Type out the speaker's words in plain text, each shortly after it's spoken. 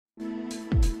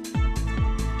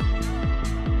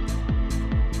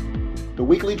The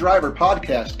Weekly Driver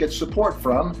podcast gets support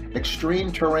from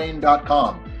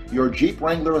ExtremeTerrain.com, your Jeep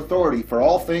Wrangler authority for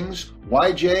all things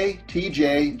YJ,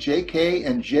 TJ, JK,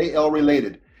 and JL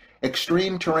related.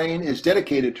 Extreme Terrain is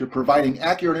dedicated to providing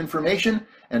accurate information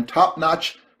and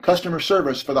top-notch customer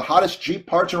service for the hottest Jeep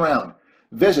parts around.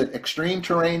 Visit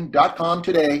ExtremeTerrain.com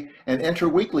today and enter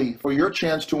weekly for your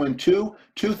chance to win two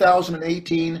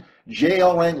 2018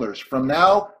 JL Wranglers from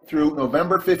now through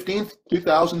November 15th,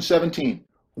 2017.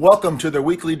 Welcome to the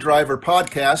Weekly Driver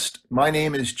podcast. My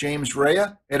name is James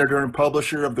Rea, editor and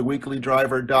publisher of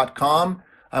theweeklydriver.com.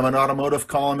 I'm an automotive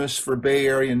columnist for Bay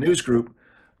Area News Group.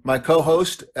 My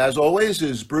co-host, as always,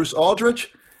 is Bruce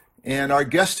Aldrich, and our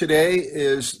guest today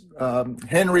is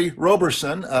Henry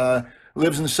Roberson.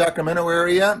 Lives in the Sacramento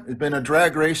area. Has been a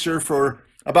drag racer for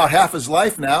about half his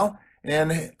life now.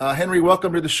 And Henry,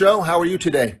 welcome to the show. How are you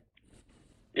today?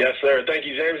 Yes, sir. Thank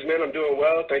you, James, man. I'm doing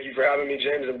well. Thank you for having me,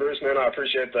 James and Bruce, man. I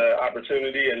appreciate the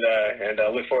opportunity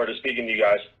and look forward to speaking to you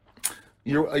guys.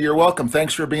 You're welcome.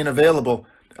 Thanks for being available.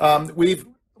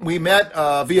 We met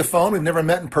via phone. We've never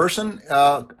met in person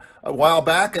a while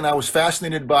back, and I was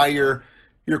fascinated by your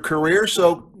career.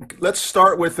 So let's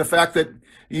start with the fact that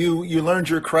you learned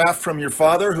your craft from your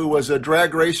father, who was a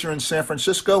drag racer in San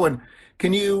Francisco. And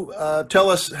can you tell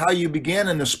us how you began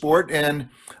in the sport? And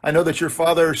I know that your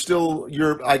father is still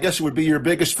I guess it would be your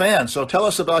biggest fan. So tell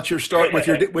us about your start with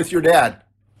your dad.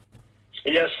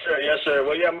 Yes, sir. Yes, sir.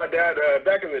 Well, yeah, my dad,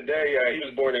 back in the day, he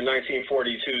was born in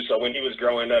 1942. So when he was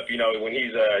growing up, when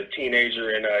he's a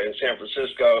teenager in San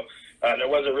Francisco, there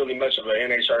wasn't really much of an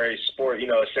NHRA sport,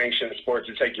 a sanctioned sport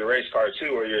to take your race car to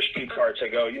or your street car to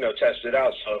go, test it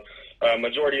out. So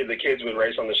majority of the kids would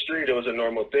race on the street. It was a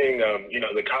normal thing.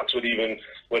 The cops would even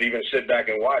sit back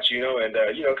and watch, and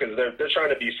because they're trying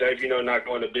to be safe, not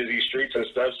going to busy streets and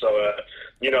stuff. So,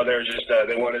 they're just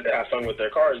they wanted to have fun with their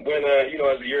cars. When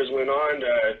as the years went on,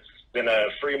 then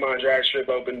Fremont Drag Strip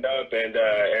opened up and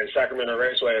Sacramento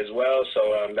Raceway as well.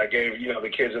 So that gave the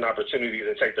kids an opportunity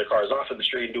to take their cars off of the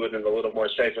street and do it in a little more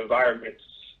safe environment.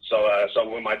 So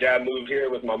when my dad moved here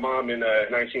with my mom in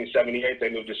 1978, they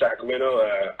moved to Sacramento.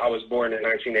 I was born in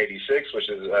 1986, which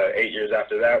is 8 years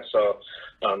after that. So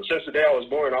since the day I was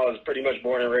born, I was pretty much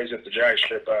born and raised at the drag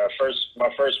strip. My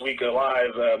first week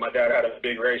alive, my dad had a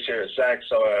big race here at Sac.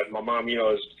 So my mom,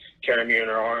 was carrying me in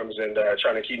her arms and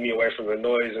trying to keep me away from the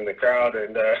noise and the crowd.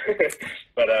 And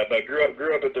but grew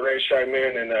up at the racetrack,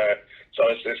 man. And so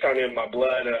it's kind of in my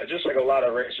blood. Just like a lot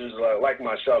of racers, like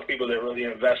myself, people that really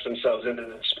invest themselves into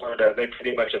the sport, they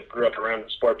pretty much have grew up around the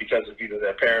sport because of either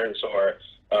their parents or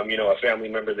a family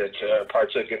member that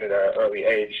partook in it at an early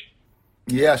age.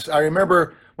 Yes, I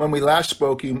remember when we last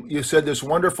spoke, you said this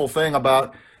wonderful thing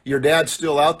about your dad's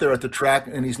still out there at the track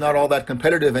and he's not all that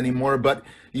competitive anymore, but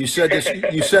you said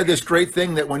this great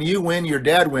thing that when you win, your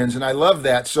dad wins, and I love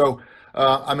that. So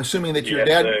I'm assuming that your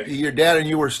dad and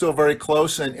you were still very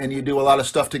close and you do a lot of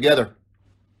stuff together.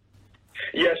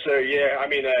 Yes, sir. Yeah,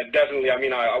 definitely.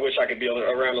 I wish I could be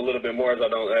around a little bit more, as I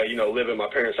don't, live in my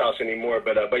parents' house anymore.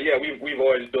 But yeah, we've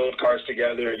always built cars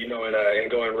together,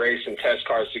 and go and race and test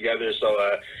cars together. So,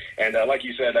 like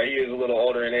you said, he is a little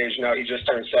older in age now. He just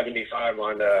turned 75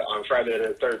 on Friday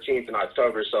the 13th in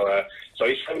October. So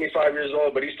he's 75 years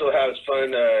old, but he still has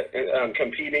fun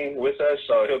competing with us.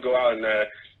 So he'll go out and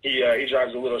he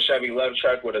drives a little Chevy Love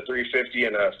truck with a 350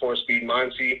 and a 4-speed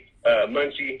Muncie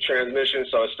transmission,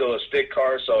 so it's still a stick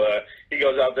car. So he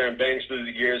goes out there and bangs through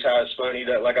the gears, has fun.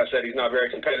 Like I said, he's not very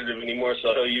competitive anymore,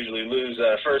 so he'll usually lose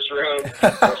first round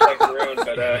or second round.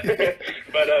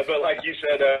 But like you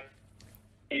said,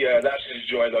 that's his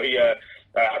joy though.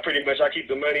 I keep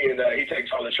the money and he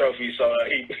takes all the trophies. So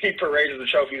he parades the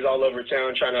trophies all over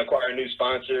town, trying to acquire new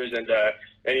sponsors and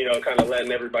kind of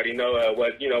letting everybody know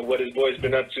what his boy's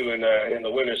been up to in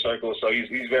the winner's circle. So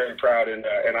he's very proud and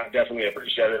I definitely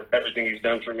appreciate everything he's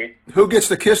done for me. Who gets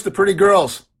to kiss the pretty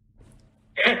girls?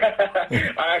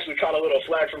 I actually caught a little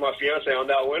flag from my fiance on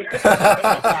that one.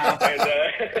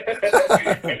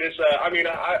 and it's I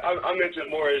meant it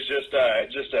more as just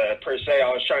per se. I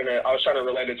was trying to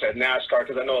relate it to NASCAR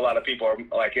because I know a lot of people are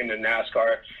like into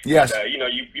NASCAR. Yes. And,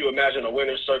 you imagine a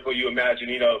winner's circle. You imagine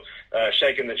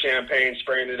shaking the champagne,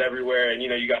 spraying it everywhere, and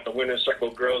you got the winner's circle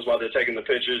girls while they're taking the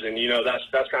pictures, and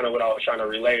that's kind of what I was trying to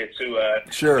relate it to.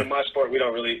 Sure. In my sport, we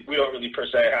don't really per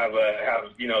se have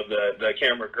the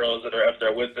camera girls that are up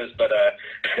there with us, but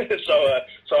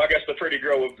so I guess the pretty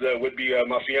girl would be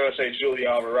my fiance Julia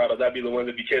Alvarado. That'd be the one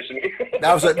that'd be kissing me.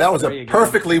 That was a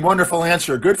perfectly wonderful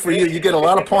answer. Good for you. You get a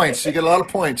lot of points.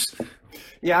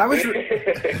 Yeah, I was.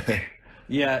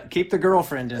 Yeah, keep the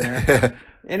girlfriend in there.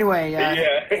 Anyway,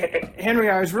 Yeah. Henry,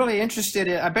 I was really interested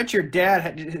in. I bet your dad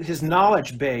had his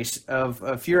knowledge base of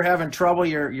if you're having trouble,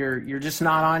 you're just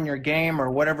not on your game or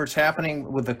whatever's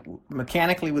happening with the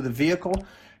mechanically with the vehicle.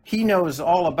 He knows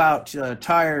all about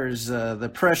tires,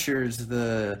 the pressures,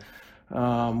 the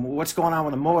what's going on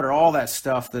with the motor, all that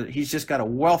stuff. That he's just got a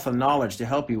wealth of knowledge to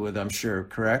help you with. I'm sure,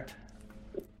 correct?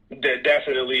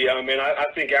 Definitely, and I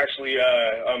think actually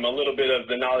a little bit of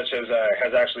the knowledge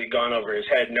has actually gone over his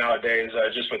head nowadays,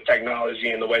 just with technology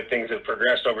and the way things have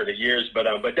progressed over the years. But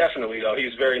definitely, though,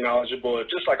 he's very knowledgeable,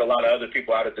 just like a lot of other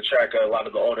people out at the track, a lot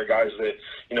of the older guys that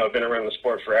have been around the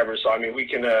sport forever. So I mean, we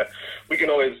can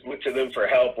always look to them for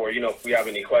help, or if we have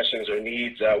any questions or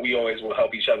needs, we always will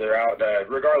help each other out,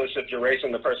 regardless if you're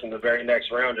racing the person the very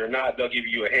next round or not. They'll give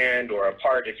you a hand or a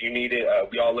part if you need it.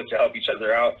 We all look to help each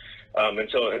other out.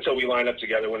 Until we line up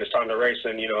together when it's time to race,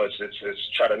 and it's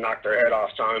try to knock their head off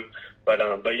time. But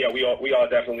yeah, we all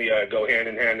definitely go hand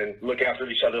in hand and look after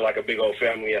each other like a big old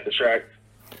family at the track.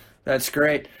 That's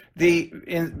great.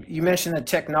 You mentioned the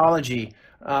technology.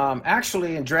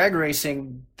 Actually, in drag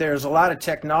racing, there's a lot of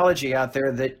technology out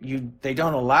there that they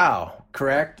don't allow.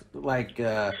 Correct? Like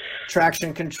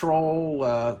traction control,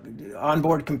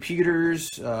 onboard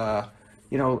computers.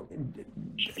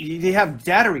 You have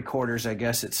data recorders, I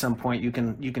guess. At some point, you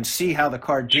can see how the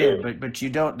car did, True. but you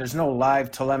don't. There's no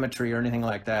live telemetry or anything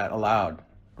like that allowed,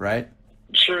 right?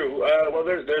 True. Well,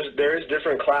 there is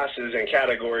different classes and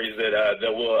categories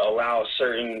that will allow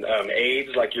certain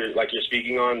aids, like you're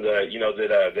speaking on,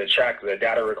 the track, the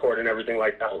data record and everything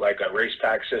like that, like a race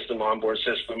pack system, onboard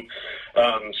system.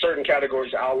 Certain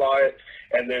categories outlaw it.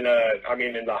 And then,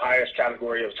 in the highest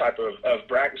category of type of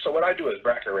bracket. So what I do is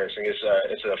bracket racing.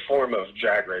 It's a form of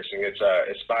drag racing.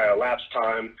 It's by a lapse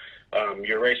time.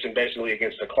 You're racing basically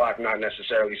against the clock, not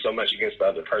necessarily so much against the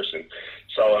other person.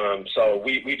 So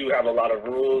we do have a lot of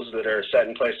rules that are set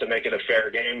in place to make it a fair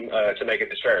game, to make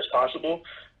it as fair as possible.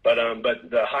 But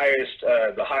the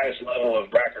highest level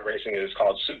of bracket racing is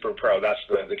called Super Pro. That's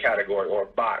the category, or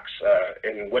box.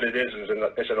 And what it is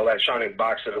it's an electronic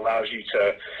box that allows you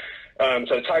to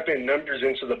type in numbers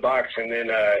into the box, and then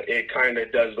it kind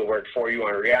of does the work for you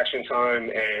on reaction time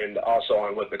and also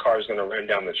on what the car is going to run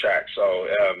down the track.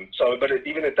 But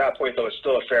even at that point, though, it's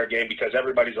still a fair game because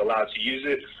everybody's allowed to use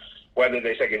it. Whether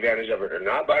they take advantage of it or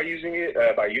not by using it,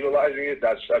 by utilizing it,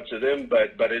 that's up to them.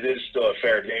 But it is still a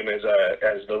fair game as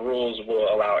the rules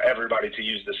will allow everybody to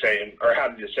use the same or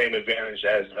have the same advantage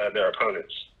as their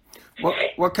opponents.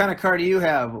 What kind of car do you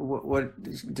have?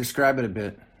 Describe it a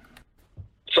bit.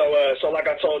 So like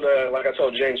I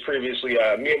told James previously,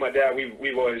 me and my dad,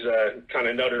 we've always kind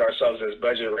of noted ourselves as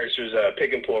budget racers,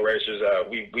 pick and pull racers.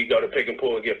 We go to pick and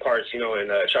pull and get parts,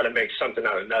 and try to make something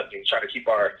out of nothing. Try to keep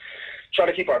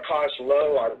our costs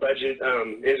low. Our budget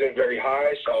isn't very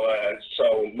high.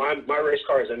 So my race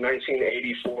car is a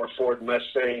 1984 Ford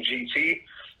Mustang GT.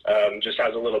 Just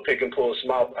has a little pick and pull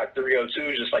small block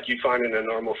 302, just like you'd find in a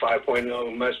normal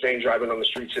 5.0 Mustang driving on the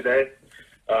street today.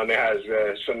 It has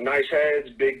some nice heads,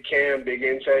 big cam, big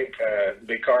intake,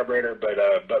 big carburetor, but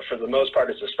for the most part,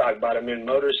 it's a stock bottom end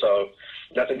motor, so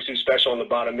nothing too special on the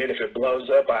bottom end. If it blows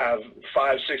up, I have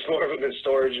 5-6 more of them in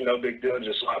storage, no big deal,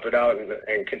 just swap it out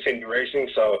and continue racing.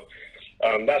 So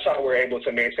that's how we're able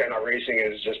to maintain our racing,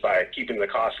 is just by keeping the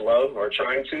cost low, or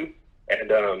trying to.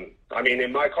 And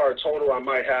in my car total, I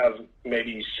might have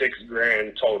maybe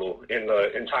 $6,000 total in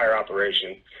the entire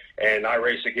operation. And I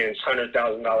race against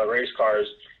 $100,000 race cars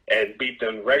and beat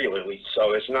them regularly.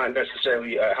 So it's not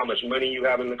necessarily how much money you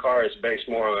have in the car. It's based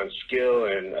more on skill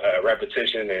and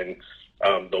repetition and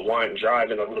the want,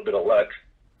 drive, and a little bit of luck.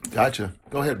 Gotcha.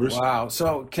 Go ahead, Bruce. Wow.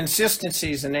 So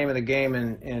consistency is the name of the game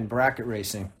in bracket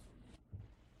racing.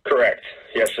 Correct.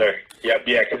 Yes, sir. Yep.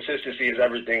 Yeah. Consistency is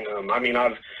everything.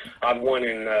 I've won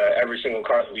in every single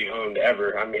car that we owned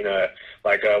ever.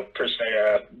 Per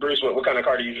se, Bruce, what kind of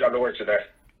car do you drive to work today?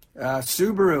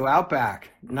 Subaru Outback,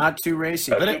 not too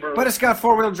racy, but it's got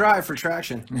 4-wheel drive for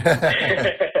traction.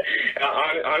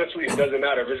 Honestly, it doesn't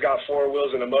matter if it's got 4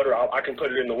 wheels and a motor. I can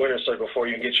put it in the winner's circle for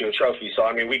you and get you a trophy.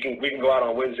 So we can go out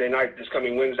on Wednesday night, this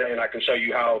coming Wednesday, and I can show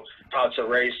you how to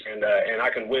race, and I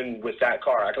can win with that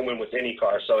car. I can win with any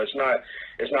car. So it's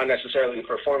not necessarily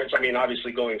performance.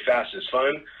 Obviously going fast is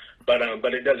fun. But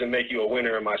it doesn't make you a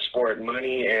winner in my sport.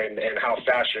 Money and how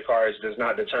fast your car is does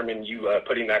not determine you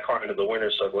putting that car into the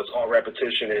winner's circle. It's all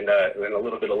repetition and a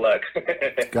little bit of luck.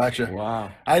 Gotcha.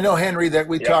 Wow. I know, Henry, that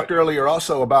we talked earlier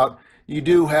also about you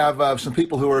do have some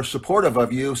people who are supportive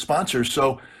of you, sponsors.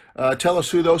 So tell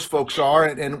us who those folks are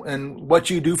and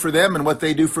what you do for them and what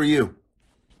they do for you.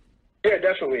 Yeah,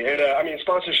 definitely. And I mean,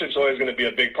 sponsorship's always going to be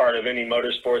a big part of any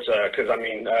motorsports because I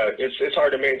mean, it's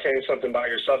hard to maintain something by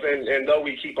yourself. And though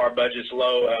we keep our budgets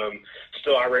low,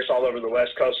 still I race all over the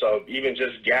West Coast, so even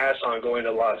just gas on going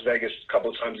to Las Vegas a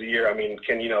couple times a year, I mean,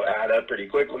 can add up pretty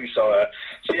quickly. So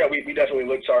yeah, we definitely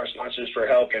look to our sponsors for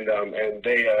help, and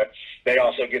they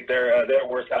also get their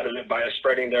worth out of it by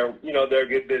spreading their their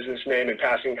good business name and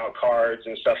passing out cards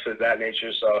and stuff of that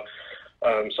nature. So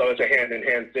it's a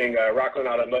hand-in-hand thing. Rockland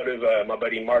Automotive, my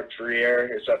buddy Mark Ferrier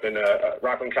is up in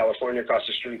Rockland, California, across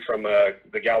the street from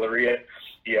the Galleria.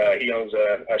 He owns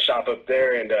a shop up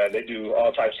there, and they do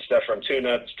all types of stuff from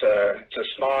tune-ups to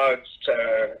smogs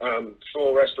to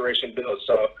full restoration builds.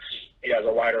 So he has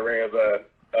a wide array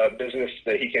of business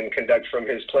that he can conduct from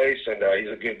his place, and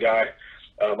he's a good guy.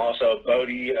 Also,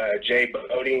 Bodie, Jay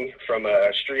Boding from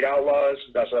Street Outlaws.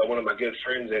 That's one of my good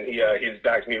friends, and he's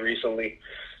backed me recently.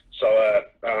 So,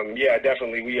 yeah,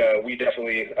 definitely, we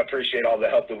definitely appreciate all the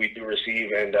help that we do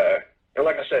receive. And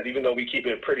like I said, even though we keep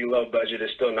it a pretty low budget,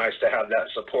 it's still nice to have that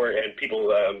support and people,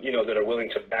 that are willing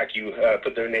to back you,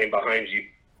 put their name behind you.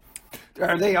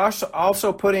 Are they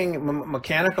also putting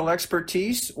mechanical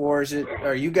expertise, or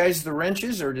are you guys the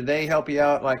wrenches, or do they help you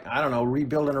out, like, I don't know,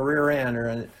 rebuilding a rear end or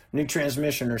a new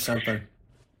transmission or something?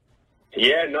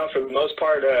 Yeah, no, for the most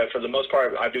part,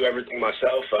 I do everything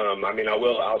myself. I mean, I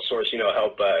will outsource,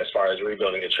 help as far as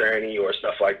rebuilding a tranny or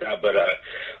stuff like that. But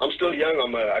I'm still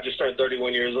young. I just turned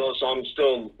 31 years old, so I'm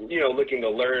still, looking to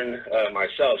learn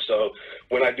myself. So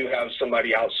when I do have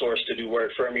somebody outsourced to do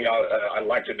work for me, I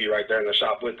like to be right there in the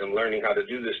shop with them, learning how to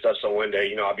do this stuff. So one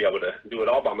day, I'll be able to do it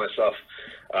all by myself.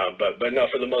 But no,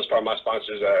 for the most part, my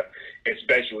sponsors, it's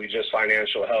basically just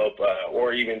financial help,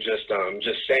 or even just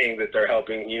saying that they're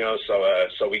helping,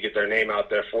 so we get their name out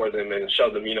there for them and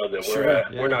show them,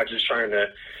 that we're not just trying to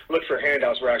look for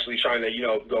handouts. We're actually trying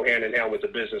to, go hand in hand with the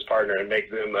business partner and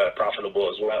make them profitable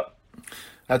as well.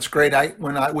 That's great.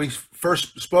 When we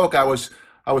first spoke, I was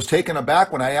taken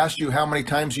aback when I asked you how many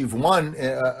times you've won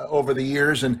over the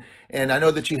years, and I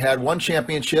know that you had one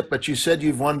championship, but you said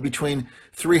you've won between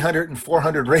 300 and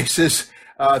 400 races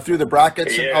through the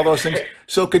brackets and all those things.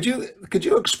 So could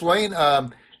you explain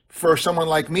for someone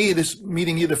like me, this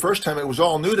meeting you the first time, it was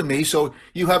all new to me. So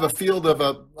you have a field of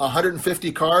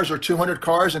 150 cars or 200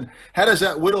 cars, and how does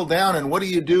that whittle down, and what do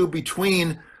you do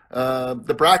between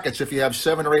the brackets if you have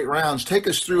 7 or 8 rounds? Take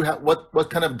us through what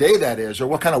kind of day that is, or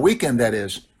what kind of weekend that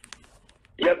is.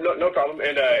 Yep, no problem.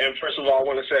 And first of all, I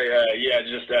want to say,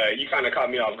 you kind of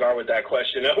caught me off guard with that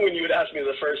question when you would ask me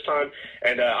the first time,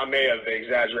 and I may have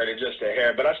exaggerated just a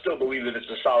hair, but I still believe that it's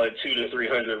a solid 200 to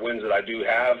 300 wins that I do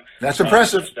have. That's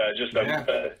impressive. Just the math.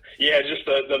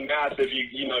 If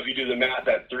you do the math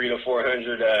at 300 to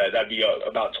 400, that'd be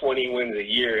about 20 wins a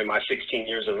year in my 16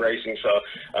 years of racing. So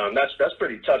that's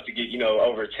pretty tough to get.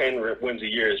 Over 10 wins a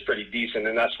year is pretty decent,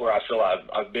 and that's where I feel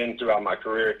I've been throughout my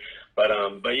career.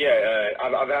 But yeah,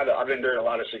 I've endured a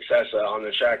lot of success on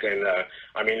the track, and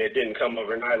I mean, it didn't come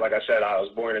overnight. Like I said, I was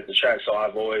born at the track, so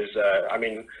I've always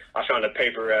I found a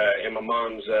paper in my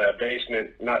mom's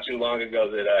basement not too long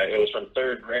ago that it was from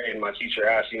 3rd grade, and my teacher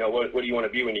asked, what do you want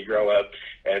to be when you grow up?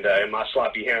 And in my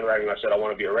sloppy handwriting, I said I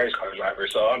want to be a race car driver.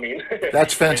 So I mean,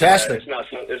 that's fantastic.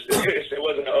 It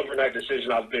wasn't an overnight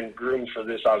decision. I've been groomed for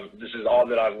this. This is all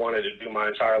that I've wanted to do my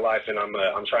entire life, and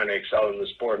I'm trying to excel in the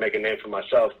sport, make a name for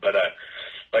myself.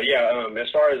 But yeah,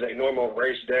 as far as a normal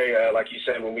race day, like you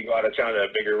said, when we go out of town to a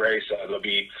bigger race, there'll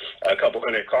be a couple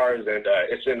hundred cars, and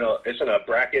it's in a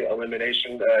bracket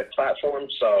elimination platform.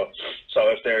 So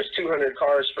if there's 200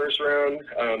 cars first round,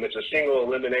 it's a single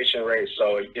elimination race.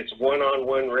 So it's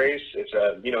one-on-one race. It's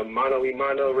a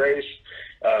mano-a-mano race.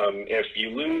 If you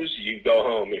lose, you go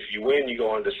home. If you win, you go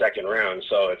on to second round.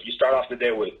 So if you start off the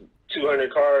day with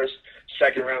 200 cars,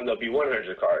 second round there'll be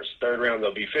 100 cars, third round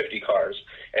there'll be 50 cars,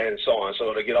 and so on. So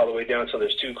it'll get all the way down till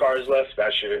there's 2 cars left.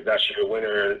 That's your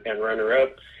winner and runner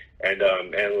up. And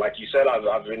like you said,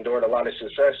 I've endured a lot of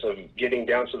success of getting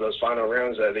down to those final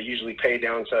rounds. They usually pay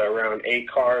down to around 8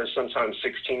 cars, sometimes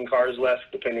 16 cars left,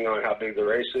 depending on how big the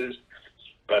race is.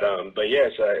 But yeah,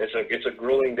 it's a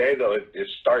grueling day though. It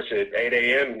starts at 8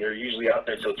 a.m. and you're usually out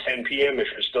there till 10 p.m. if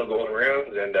you're still going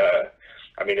around. And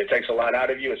I mean, it takes a lot out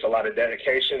of you. It's a lot of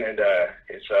dedication, and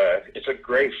it's a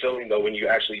great feeling though when you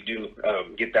actually do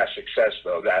get that success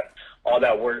though. That all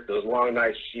that work, those long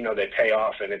nights, they pay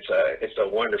off, and it's a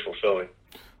wonderful feeling.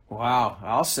 Wow,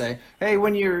 I'll say. Hey,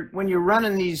 when you're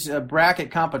running these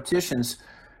bracket competitions,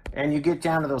 and you get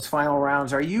down to those final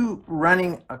rounds, are you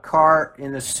running a car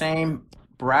in the same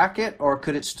bracket, or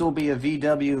could it still be a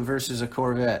VW versus a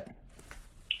Corvette?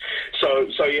 So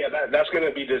So yeah, that's going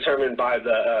to be determined by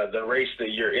the race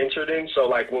that you're entered in. So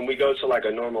like when we go to like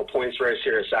a normal points race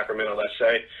here in Sacramento, let's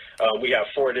say, we have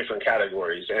 4 different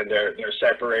categories, and they're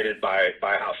separated by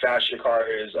how fast your car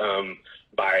is,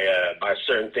 by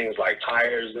certain things like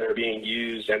tires that are being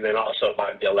used, and then also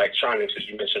by the electronics that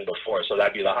you mentioned before. So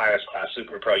that'd be the highest class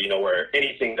Super Pro, where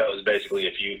anything goes basically.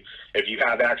 If you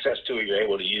have access to it, you're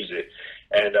able to use it.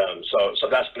 And so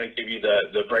that's going to give you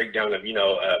the breakdown of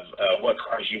what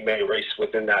cars you may race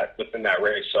within that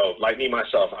race. So like me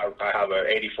myself, I have an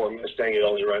 '84 Mustang. It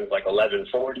only runs like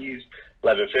 1140s,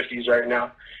 1150s right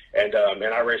now, and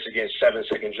I race against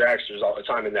 7-second dragsters all the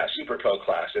time in that Super Pro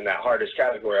class. In that hardest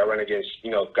category, I run against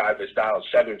guys that's dialed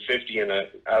 750, and I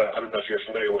don't know if you're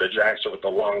familiar with a dragster with the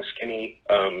long, skinny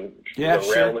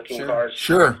rail-looking cars.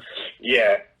 Sure.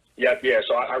 Yeah. Yeah.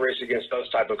 So I race against those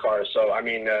type of cars. So, I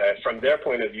mean, from their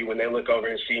point of view, when they look over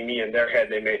and see me in their head,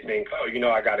 they may think,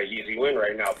 I got an easy win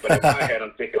right now. But in my head,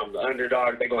 I'm thinking I'm the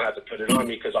underdog. They're going to have to put it on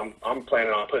me because I'm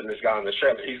planning on putting this guy on the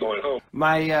trailer. He's going home.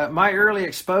 My early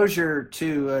exposure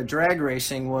to drag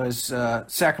racing was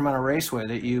Sacramento Raceway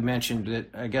that you mentioned. That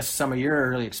I guess some of your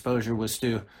early exposure was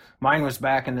to. Mine was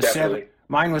back in the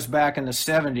Mine was back in the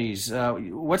 70s.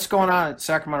 What's going on at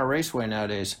Sacramento Raceway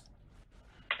nowadays?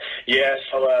 Yeah,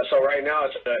 so right now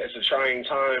it's a trying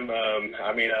time.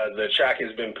 The track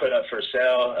has been put up for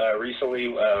sale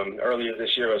recently. Earlier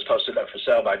this year, it was posted up for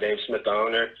sale by Dave Smith, the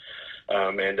owner.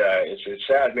 It's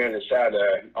sad, man. It's sad.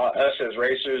 Us as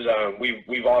racers,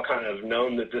 we've all kind of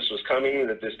known that this was coming,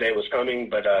 that this day was coming.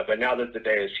 But now that the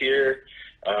day is here,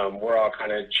 we're all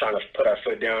kind of trying to put our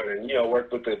foot down and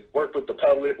work with the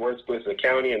public, work with the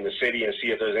county and the city, and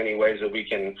see if there's any ways that we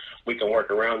can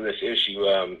work around this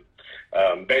issue.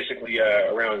 Basically,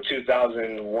 around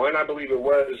 2001, I believe it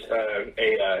was,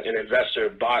 an investor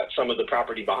bought some of the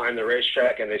property behind the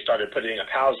racetrack, and they started putting up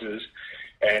houses.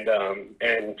 And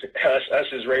us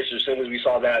as racers, as soon as we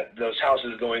saw those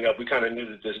houses going up, we kind of knew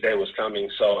that this day was coming.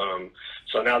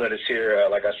 So now that it's here,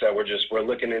 like I said, we're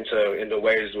looking into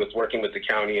ways with working with the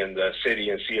county and the city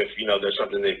and see if there's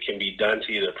something that can be done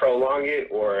to either prolong it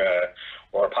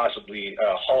or possibly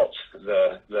halt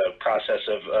the process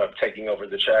of taking over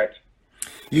the track.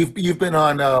 You've been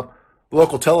on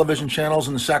local television channels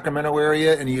in the Sacramento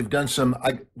area, and you've done some,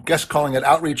 I guess, calling it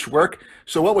outreach work.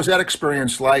 So what was that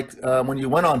experience like when you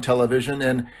went on television,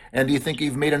 and do you think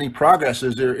you've made any progress?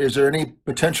 Is there any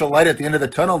potential light at the end of the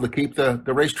tunnel to keep the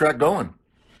racetrack going?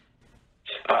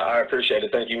 I appreciate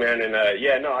it. Thank you, man. And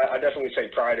I definitely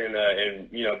take pride in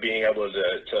being able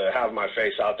to have my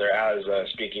face out there as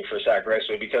speaking for Sac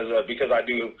Raceway because I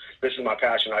do. This is my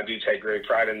passion. I do take great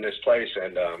pride in this place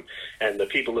and the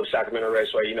people of Sacramento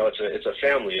Raceway. It's a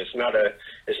family. It's not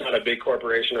a big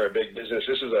corporation or a big business.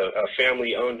 This is a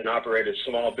family owned and operated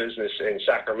small business in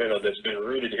Sacramento that's been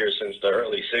rooted here since the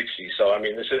early '60s. So I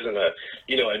mean, this isn't a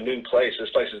new place.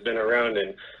 This place has been around,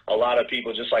 and a lot of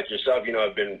people just like yourself,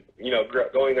 have been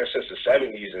going there since the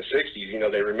 '70s and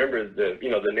 '60s. They remember the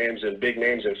names and big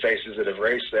names and faces that have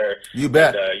raced there. You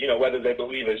bet. And, whether they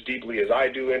believe as deeply as I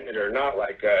do in it or not,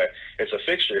 it's a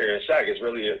fixture here in Sac. It's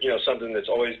really something that's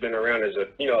always been around as a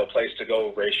place to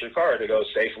go race your car, to go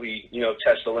safely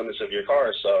test the limits of your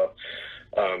car. So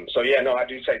I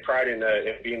do take pride in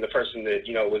being the person that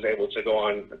was able to go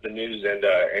on the news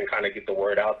and kind of get the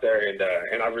word out there.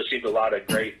 And I've received a lot of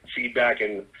great feedback,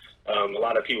 and a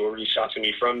lot of people reached out to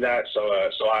me from that. So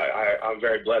I'm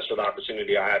very blessed with the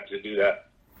opportunity I had to do that.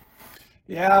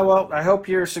 Yeah, well, I hope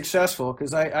you're successful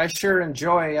because I sure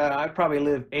enjoy. I probably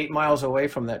live 8 miles away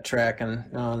from that track, and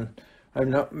I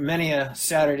know many a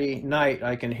Saturday night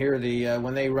I can hear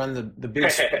when they run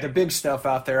the big stuff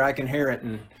out there. I can hear it,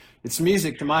 and it's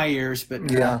music to my ears, but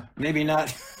maybe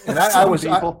not. And I was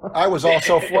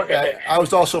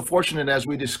also fortunate, as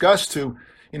we discussed, to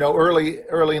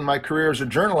early in my career as a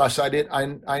journalist,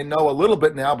 I know a little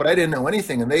bit now, but I didn't know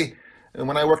anything. And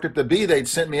when I worked at the Bee, they'd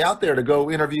sent me out there to go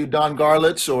interview Don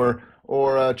Garlitz or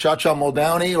Cha-Cha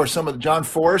Muldowney or some of John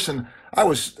Force, and I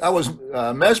was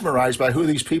mesmerized by who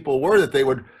these people were, that they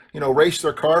would race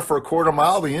their car for a quarter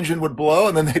mile, the engine would blow,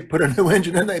 and then they'd put a new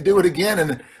engine in, they'd do it again,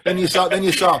 and then you saw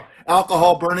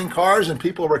alcohol burning cars, and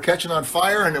people were catching on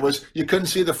fire, and you couldn't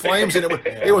see the flames, and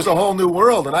it was a whole new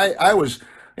world. And I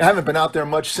haven't been out there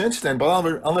much since then, but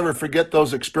I'll never forget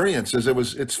those experiences.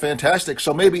 It's fantastic.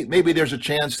 So maybe there's a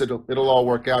chance that it'll all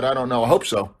work out. I don't know. I hope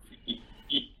so.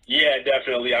 Yeah,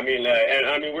 definitely. I mean,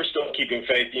 we're still keeping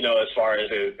faith, as far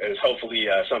as hopefully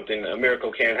a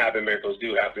miracle can happen. Miracles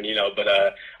do happen, but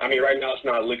right now it's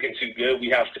not looking too good. We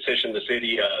have petitioned the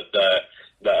city.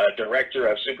 director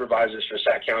of supervisors for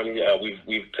Sac County.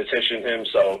 We've petitioned him,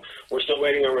 so we're still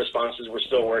waiting on responses. We're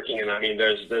still working, and I mean,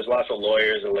 there's lots of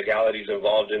lawyers and legalities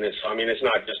involved in it. So I mean, it's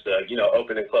not just a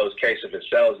open and closed case if it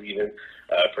sells even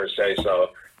per se. So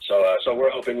we're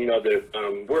hoping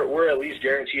that we're at least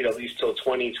guaranteed at least till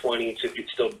 2020 to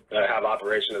still have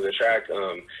operation of the track,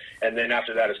 and then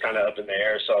after that it's kind of up in the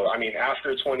air. So I mean,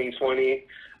 after 2020,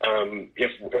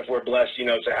 if we're blessed,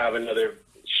 to have another.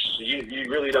 You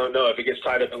really don't know. If it gets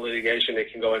tied up in litigation,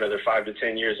 it can go another 5 to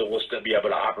 10 years, and we'll still be able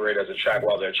to operate as a track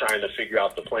while they're trying to figure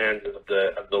out the plans of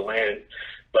the land.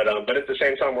 But at the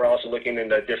same time, we're also looking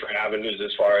into different avenues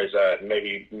as far as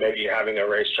maybe having a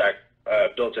racetrack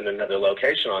built in another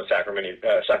location on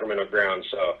Sacramento ground.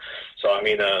 So I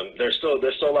mean, there's still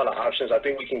a lot of options. I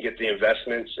think we can get the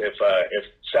investments if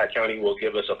Sac County will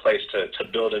give us a place to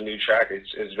build a new track.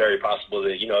 It's very possible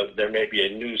that there may be a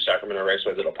new Sacramento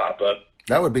Raceway that'll pop up.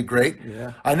 That would be great.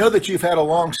 Yeah. I know that you've had a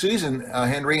long season,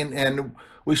 Henry, and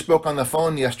we spoke on the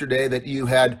phone yesterday that you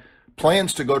had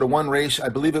plans to go to one race. I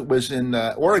believe it was in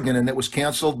Oregon, and it was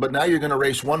canceled, but now you're going to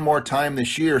race one more time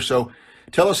this year. So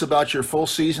tell us about your full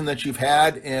season that you've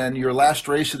had and your last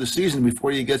race of the season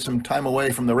before you get some time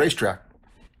away from the racetrack.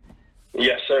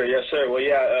 Yes, sir. Yes, sir. Well,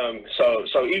 yeah.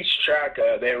 So each track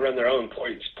they run their own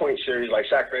point series. Like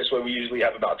Sac Raceway, we usually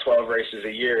have about 12 races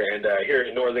a year, and here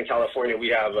in Northern California, we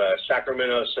have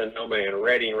Sacramento, Sonoma, and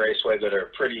Redding Raceway that are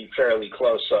fairly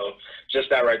close. So just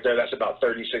that right there, that's about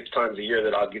 36 times a year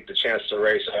that I'll get the chance to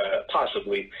race,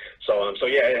 possibly. So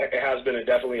yeah, it has been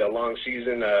definitely a long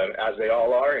season, as they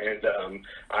all are, and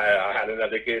I had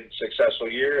another good, successful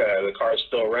year. The car is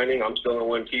still running. I'm still in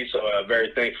one piece, so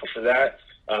very thankful for that.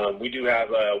 We do have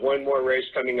one more race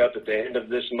coming up at the end of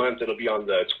this month. It'll be on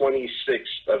the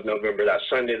 26th of November. That's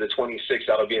Sunday the 26th.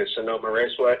 That'll be in Sonoma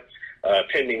Raceway,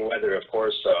 pending weather, of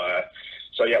course.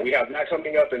 So yeah, we have that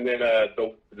coming up, and then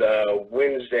the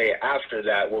Wednesday after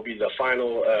that will be the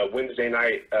final Wednesday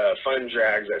night fun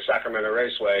drags at Sacramento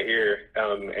Raceway here,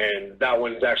 and that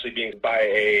one is actually being by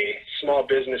a small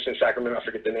business in Sacramento. I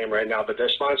forget the name right now, but they're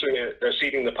sponsoring it. They're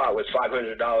seeding the pot with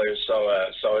 $500,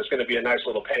 so it's going to be a nice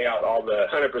little payout. All the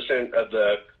 100% of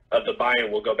the buy-in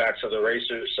will go back to the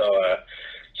racers.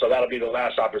 So that'll be the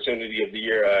last opportunity of the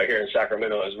year here in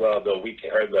Sacramento as well. The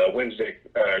Wednesday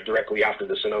directly after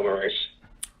the Sonoma race.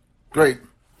 Great.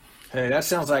 Hey, that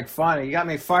sounds like fun. You got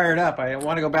me fired up. I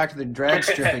want to go back to the drag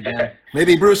strip again.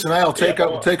 Maybe Bruce and I will take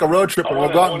a road trip and we'll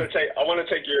go. I want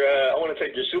to take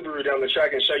your Subaru down the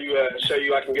track and show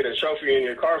you I can get a trophy in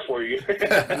your car for you.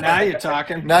 Now you're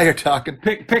talking. Now you're talking.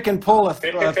 Pick and pull a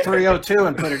 302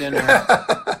 and put it in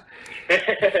there.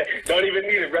 Don't even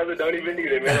need it, brother. Don't even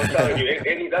need it, man. I'm telling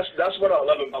you. That's what I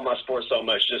love about my sport so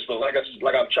much. Just like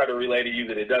I've tried to relay to you,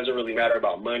 that it doesn't really matter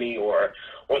about money or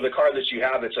the car that you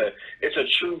have. It's a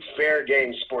true fair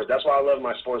game sport. That's why I love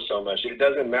my sport so much. It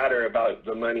doesn't matter about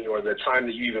the money or the time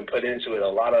that you even put into it. A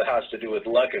lot of it has to do with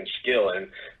luck and skill, and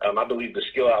I believe the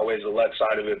skill outweighs the luck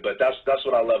side of it. But that's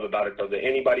what I love about it, though. That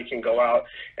anybody can go out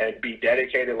and be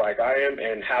dedicated like I am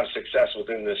and have success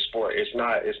within this sport. It's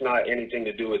not anything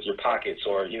to do with your pockets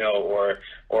or your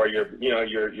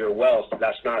wealth.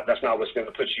 That's not what's going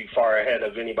to put you far ahead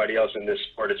of anybody else in this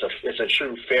sport. It's a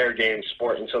true fair game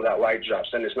sport until that light drops.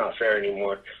 Then it's not fair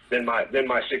anymore. Then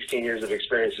my 16 years of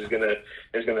experience is gonna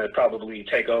probably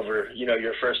take over.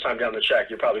 Your first time down the track,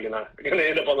 you're probably gonna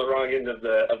end up on the wrong end of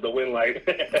the wind light.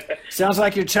 Sounds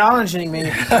like you're challenging me.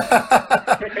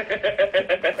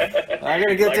 I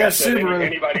gotta get that Subaru.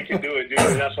 Anybody can do it, dude,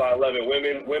 and that's why I love it.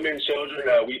 Women, children.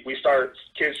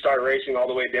 Kids start racing all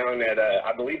the way down at.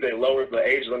 I believe they lowered the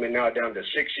age limit now down to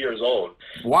 6 years old.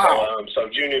 Wow. So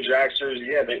junior dragsters,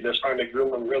 yeah, they're starting to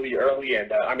groom them really early,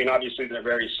 and I mean, obviously they're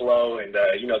very slow, and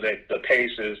the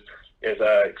pace is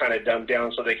kind of dumbed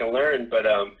down so they can learn, but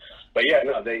yeah,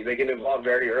 no, they get involved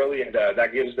very early, and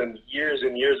that gives them years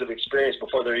and years of experience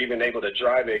before they're even able to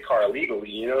drive a car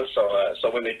legally,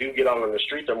 so when they do get on the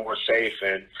street, they're more safe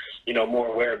and, more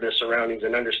aware of their surroundings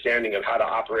and understanding of how to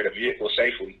operate a vehicle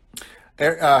safely.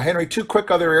 Henry, two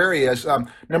quick other areas.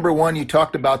 Number one, you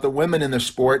talked about the women in the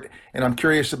sport, and I'm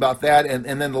curious about that,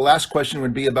 and then the last question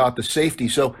would be about the safety.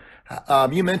 So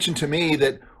you mentioned to me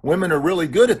that women are really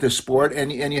good at this sport,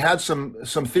 and you had some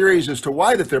theories as to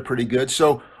why that they're pretty good.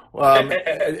 So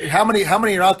how many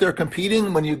are out there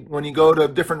competing when you go to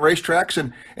different racetracks,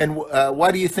 and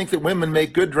why do you think that women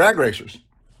make good drag racers?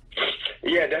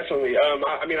 Yeah, definitely.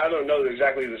 I mean, I don't know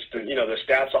exactly the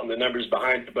stats on the numbers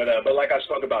behind it, but like I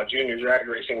spoke about junior drag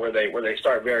racing, where they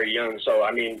start very young. So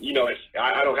I mean, if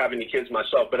I don't have any kids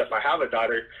myself, but if I have a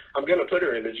daughter, I'm gonna put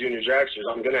her in the junior dragsters.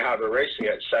 I'm gonna have her racing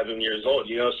at 7 years old.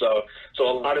 So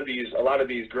a lot of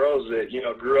these girls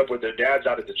that grew up with their dads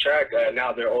out at the track,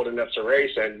 now they're old enough to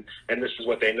race, and this is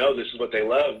what they know, this is what they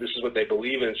love, this is what they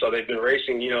believe in. So they've been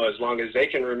racing, as long as they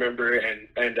can remember, and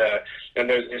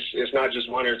it's not just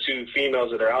one or two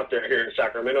females that are out there here in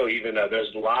Sacramento. Even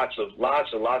there's lots of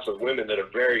women that are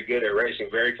very good at racing,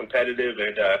 very competitive,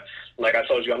 and like I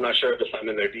told you, I'm not sure if it's something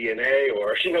in their DNA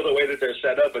or the way that they're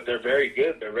set up, but they're very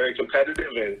good, they're very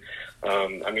competitive, and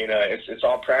I mean, it's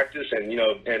all practice and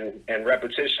and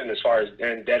repetition as far as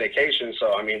and dedication.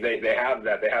 So I mean, they have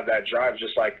that drive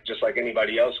just like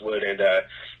anybody else would, and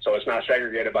so it's not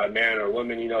segregated by man or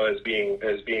woman, as being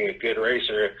a good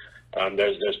racer.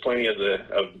 There's plenty of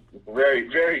very,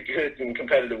 very good and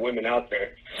competitive women out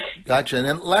there. Gotcha. And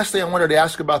then lastly, I wanted to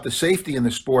ask about the safety in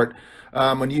the sport.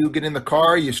 When you get in the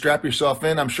car, you strap yourself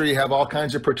in. I'm sure you have all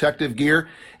kinds of protective gear.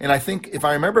 And I think, if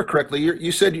I remember correctly,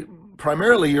 you said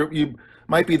primarily you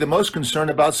might be the most concerned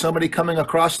about somebody coming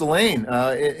across the lane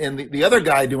and the other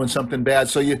guy doing something bad.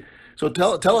 So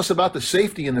tell us about the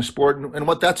safety in the sport and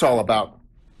what that's all about.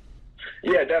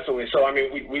 Yeah, definitely. So, I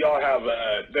mean, we all have,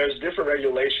 there's different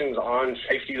regulations on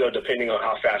safety, though, depending on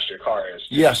how fast your car is.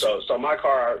 Yes. So my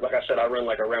car, like I said, I run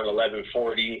like around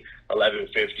 1140,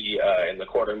 1150 in the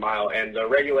quarter mile, and the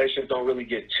regulations don't really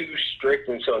get too strict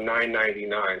until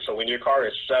 999. So when your car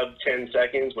is sub 10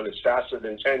 seconds, when it's faster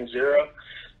than 10.0,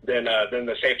 then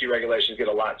the safety regulations get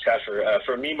a lot tougher.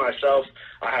 For me, myself,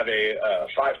 I have a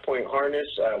 5-point harness,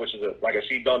 which is like a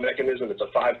seatbelt mechanism. It's a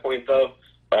 5-point, though.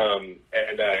 And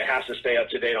it has to stay up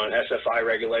to date on SFI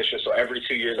regulations. So every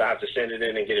 2 years I have to send it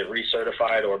in and get it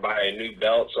recertified or buy a new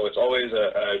belt. So it's always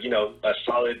a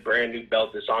solid brand new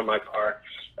belt that's on my car.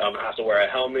 I have to wear a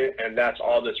helmet, and that's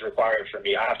all that's required for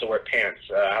me. I have to wear pants.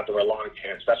 I have to wear long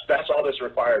pants. That's all that's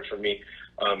required for me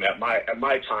at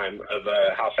my time of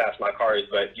how fast my car is.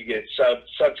 But you get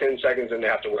sub 10 seconds, and they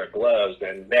have to wear gloves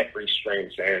and neck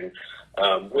restraints, and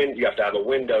you have to have a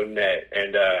window net,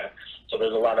 and so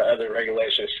there's a lot of other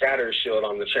regulations. Scatter shield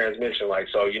on the transmission,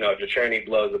 so if your tranny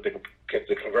blows up, if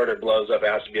the converter blows up, it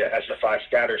has to be a SFI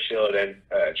scatter shield, and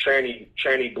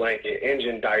tranny blanket,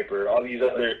 engine diaper, all these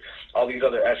other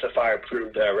SFI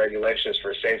approved regulations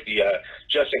for safety,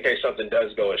 just in case something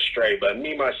does go astray. But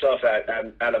me myself, at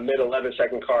a mid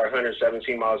 11-second car,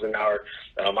 117 miles an hour,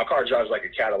 my car drives like a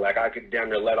Cadillac. I could damn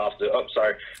near let off the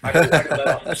I could let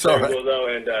off the steering wheel, though,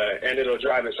 and it'll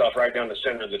drive itself right down the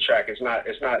center of the track. It's not.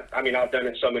 I mean, I've done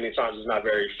it so many times. It's not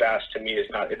very fast to me.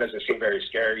 It doesn't seem very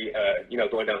scary,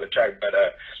 going down the track.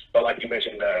 But like you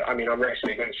mentioned, I mean, I'm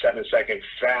racing against 7-second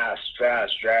fast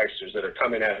dragsters that are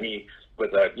coming at me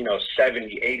with a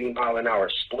 70, 80 mile an hour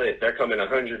split. They're coming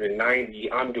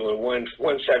 190. I'm doing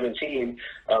 117.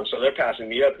 So they're passing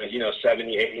me up at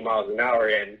 70, 80 miles an hour,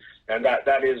 and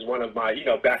that is one of my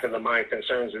back of the mind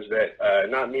concerns, is that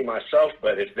not me myself,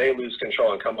 but if they lose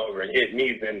control and come over and hit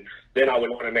me, then I would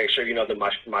want to make sure that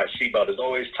my seatbelt is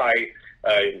always tight.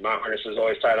 My harness is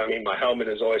always tight. I mean, my helmet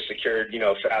is always secured,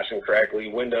 fastened correctly.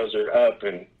 Windows are up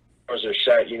and doors are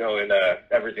shut, and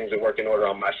everything's in working order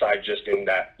on my side, just in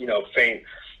that, faint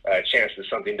chance that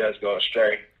something does go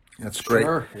astray. That's great.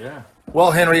 Sure, yeah.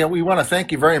 Well, Henry, we want to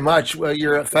thank you very much.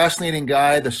 You're a fascinating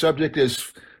guy. The subject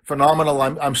is phenomenal.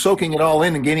 I'm soaking it all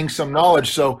in and gaining some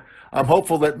knowledge. So I'm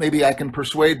hopeful that maybe I can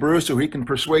persuade Bruce, or he can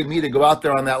persuade me, to go out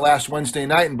there on that last Wednesday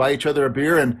night and buy each other a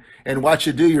beer and watch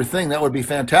you do your thing. That would be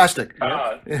fantastic.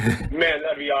 Man,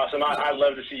 that'd be awesome. I'd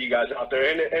love to see you guys out there.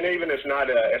 And even if not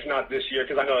this year,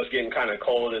 because I know it's getting kind of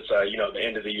cold. It's the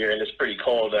end of the year, and it's pretty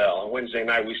cold. On Wednesday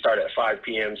night we start at 5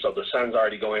 p.m., so the sun's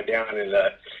already going down, and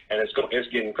it's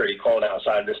getting pretty cold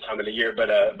outside this time of the year.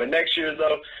 But next year,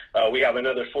 though, we have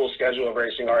another full schedule of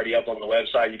racing already up on the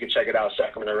website. You can check it out,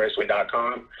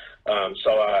 sacramentoraceway.com.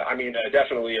 I mean,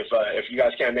 definitely, if you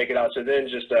guys can't make it out to then,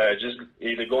 just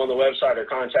either go on the website or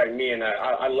contact me, and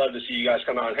I'd love to see you guys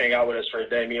come out and hang out with us for a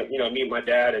day. Meet my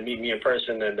dad and meet me in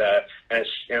person, and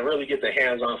really get the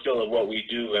hands-on feel of what we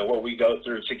do and what we go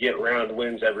through to get round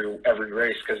wins every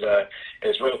race, because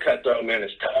it's real cutthroat, man.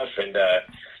 It's tough, and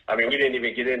I mean, we didn't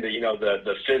even get into,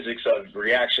 the physics of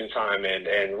reaction time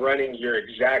and running your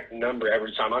exact number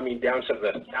every time. I mean, down to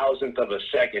the thousandth of a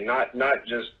second, not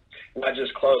just not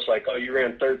just close, like, oh, you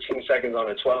ran 13 seconds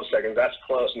on a 12 seconds. That's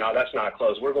close. No, that's not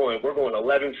close. We're going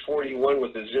 11:41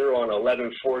 with a 0 on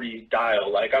 11:40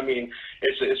 dial. Like, I mean,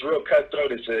 it's real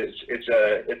cutthroat.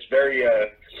 It's very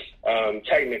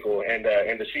technical, and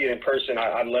to see it in person,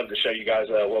 I'd love to show you guys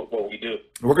what we do.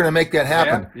 We're going to make that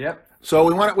happen. Yep. So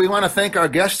we want to thank our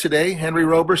guest today, Henry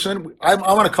Roberson. I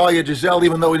want to call you Giselle,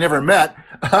 even though we never met.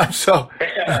 Appreciate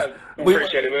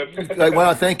it, man. I want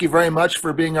to thank you very much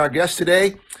for being our guest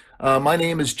today. My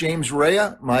name is James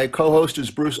Rea. My co-host is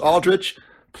Bruce Aldrich.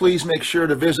 Please make sure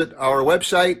to visit our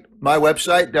website, my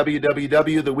website,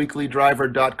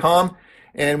 www.theweeklydriver.com,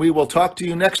 and we will talk to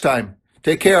you next time.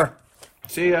 Take care.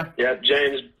 See ya. Yeah,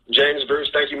 James, Bruce,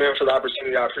 thank you, man, for the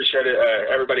opportunity. I appreciate it.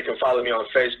 Everybody can follow me on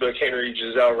Facebook, Henry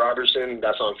Giselle Roberson.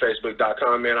 That's on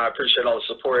Facebook.com, man. I appreciate all the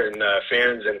support and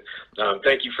fans, and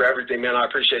thank you for everything, man. I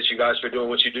appreciate you guys for doing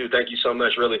what you do. Thank you so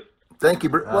much, really. Thank you.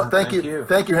 Well, thank you.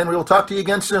 Thank you, Henry. We'll talk to you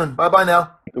again soon. Bye-bye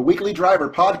now. The Weekly Driver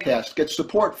podcast gets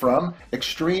support from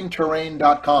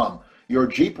ExtremeTerrain.com, your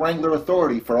Jeep Wrangler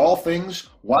authority for all things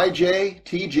YJ,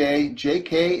 TJ,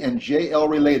 JK, and JL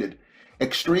related.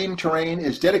 Extreme Terrain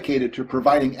is dedicated to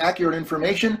providing accurate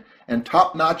information and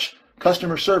top-notch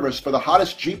customer service for the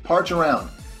hottest Jeep parts around.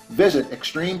 Visit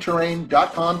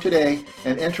ExtremeTerrain.com today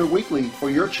and enter weekly for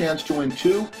your chance to win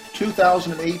two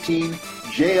 2018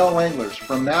 JL Wranglers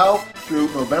from now through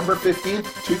November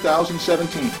 15th,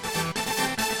 2017.